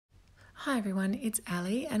Hi everyone, it's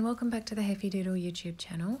Ali and welcome back to the Heffy Doodle YouTube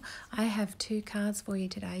channel. I have two cards for you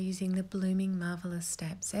today using the Blooming Marvellous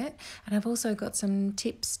stamp set, and I've also got some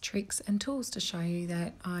tips, tricks and tools to show you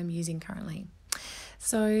that I'm using currently.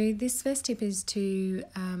 So this first tip is to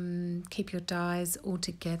keep your dies all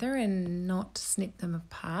together and not snip them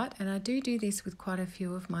apart, and I do this with quite a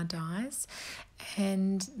few of my dies,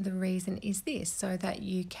 and the reason is this, so that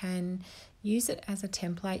you can use it as a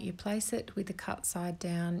template. You place it with the cut side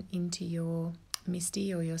down into your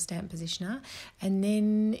MISTI or your stamp positioner, and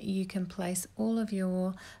then you can place all of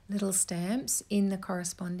your little stamps in the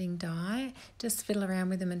corresponding die. Just fiddle around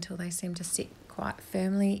with them until they seem to sit quite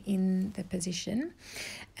firmly in the position.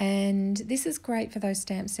 And this is great for those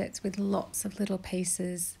stamp sets with lots of little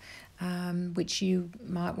pieces, which you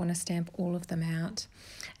might want to stamp all of them out.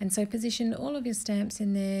 And so position all of your stamps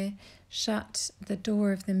in there, shut the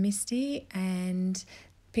door of the MISTI and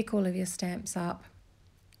pick all of your stamps up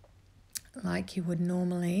like you would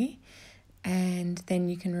normally, and then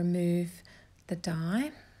you can remove the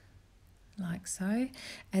die like so,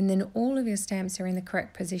 and then all of your stamps are in the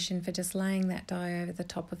correct position for just laying that die over the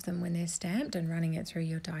top of them when they're stamped and running it through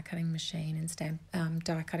your die cutting machine and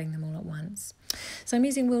die cutting them all at once. So I'm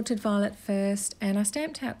using Wilted Violet first, and I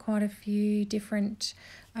stamped out quite a few different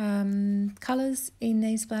colours in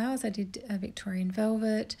these flowers. I did a Victorian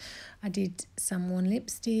Velvet, I did some worn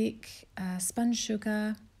lipstick, sponge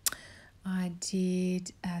sugar, I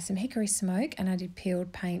did some hickory smoke, and I did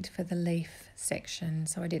peeled paint for the leaf section.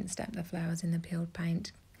 So I didn't stamp the flowers in the peeled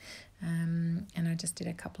paint, and I just did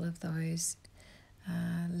a couple of those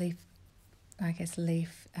leaf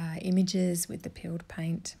images with the peeled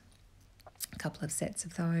paint, a couple of sets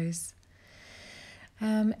of those.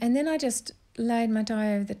 And then I just laid my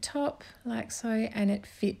die over the top like so, and it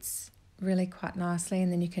fits really quite nicely,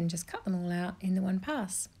 and then you can just cut them all out in the one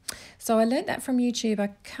pass. So I learnt that from YouTube. I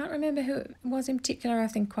can't remember who it was in particular. I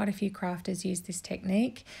think quite a few crafters use this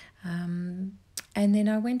technique. And then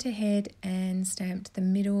I went ahead and stamped the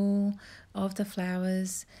middle of the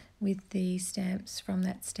flowers with the stamps from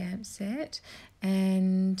that stamp set,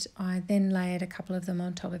 and I then layered a couple of them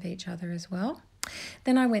on top of each other as well.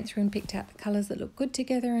 Then I went through and picked out the colours that look good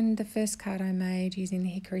together, and the first card I made using the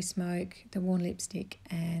hickory smoke, the worn lipstick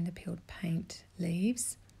and the peeled paint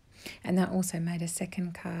leaves. And that also made a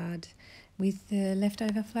second card with the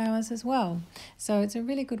leftover flowers as well. So it's a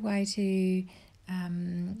really good way to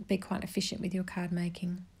be quite efficient with your card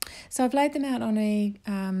making. So I've laid them out on a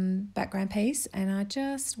background piece, and I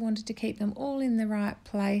just wanted to keep them all in the right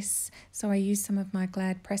place. So I used some of my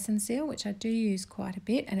Glad Press and Seal, which I do use quite a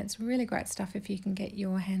bit, and it's really great stuff if you can get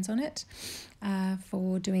your hands on it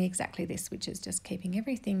for doing exactly this, which is just keeping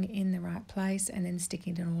everything in the right place and then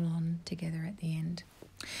sticking it all on together at the end.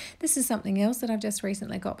 This is something else that I've just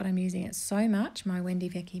recently got, but I'm using it so much, my Wendy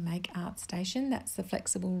Vecchi Make Art Station. That's the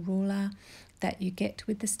flexible ruler that you get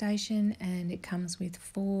with the station, and it comes with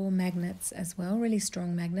 4 magnets as well, really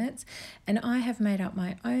strong magnets. And I have made up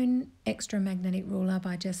my own extra magnetic ruler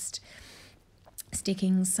by just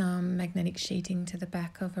sticking some magnetic sheeting to the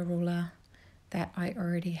back of a ruler that I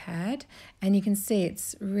already had, and you can see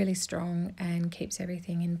it's really strong and keeps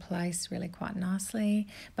everything in place really quite nicely.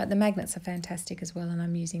 But the magnets are fantastic as well, and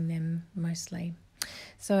I'm using them mostly.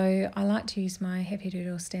 So I like to use my Heffy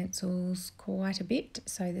Doodle stencils quite a bit,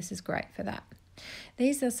 so this is great for that.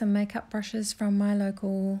 These are some makeup brushes from my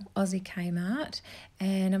local Aussie Kmart,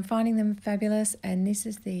 and I'm finding them fabulous, and this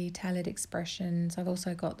is the Tailored Expressions. I've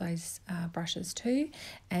also got those brushes too,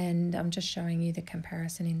 and I'm just showing you the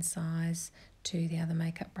comparison in size to the other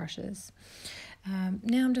makeup brushes.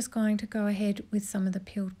 Now I'm just going to go ahead with some of the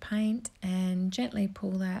peeled paint and gently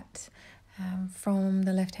pull that from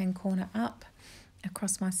the left hand corner up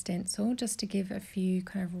across my stencil, just to give a few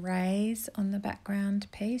kind of rays on the background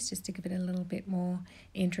piece, just to give it a little bit more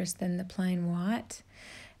interest than the plain white.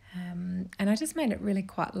 And I just made it really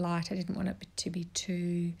quite light. I didn't want it to be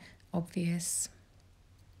too obvious.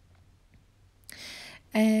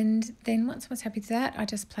 And then once I was happy with that, I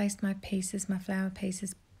just placed my pieces, my flower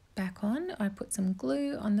pieces, back on. I put some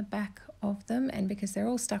glue on the back of them, and because they're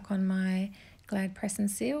all stuck on my Glad Press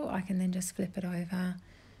and Seal, I can then just flip it over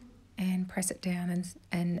and press it down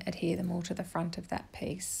and adhere them all to the front of that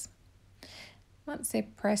piece. Once they're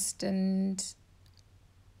pressed and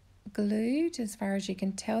glued, as far as you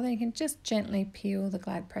can tell, then you can just gently peel the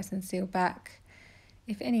Glad Press and Seal back.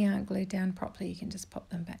 If any aren't glued down properly, you can just pop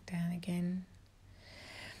them back down again.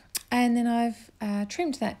 And then I've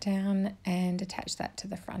trimmed that down and attached that to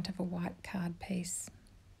the front of a white card piece.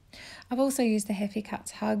 I've also used the Heffy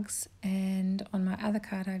Cuts Hugs, and on my other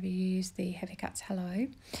card I've used the Heffy Cuts Hello,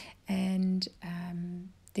 and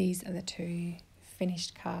these are the two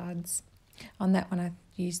finished cards On that one I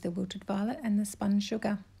used the wilted violet and the spun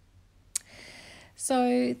sugar.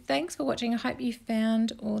 So thanks for watching. I hope you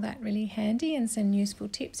found all that really handy and some useful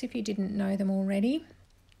tips if you didn't know them already.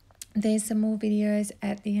 There's some more videos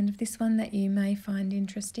at the end of this one that you may find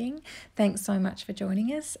interesting. Thanks so much for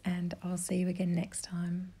joining us, and I'll see you again next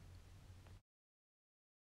time.